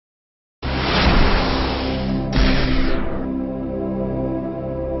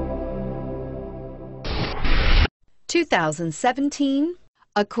2017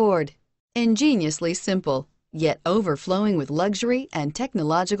 Accord. Ingeniously simple, yet overflowing with luxury and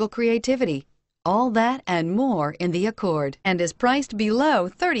technological creativity. All that and more in the Accord, and is priced below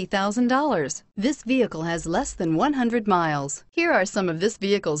 $30,000. This vehicle has less than 100 miles. Here are some of this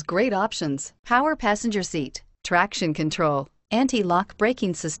vehicle's great options: power passenger seat, traction control, anti-lock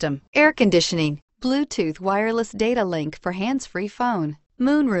braking system, air conditioning, Bluetooth wireless data link for hands-free phone,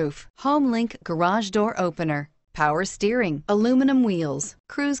 moonroof, HomeLink garage door opener, power steering, aluminum wheels,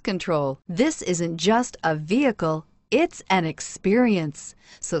 cruise control. This isn't just a vehicle, it's an experience.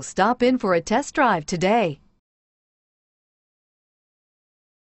 So stop in for a test drive today.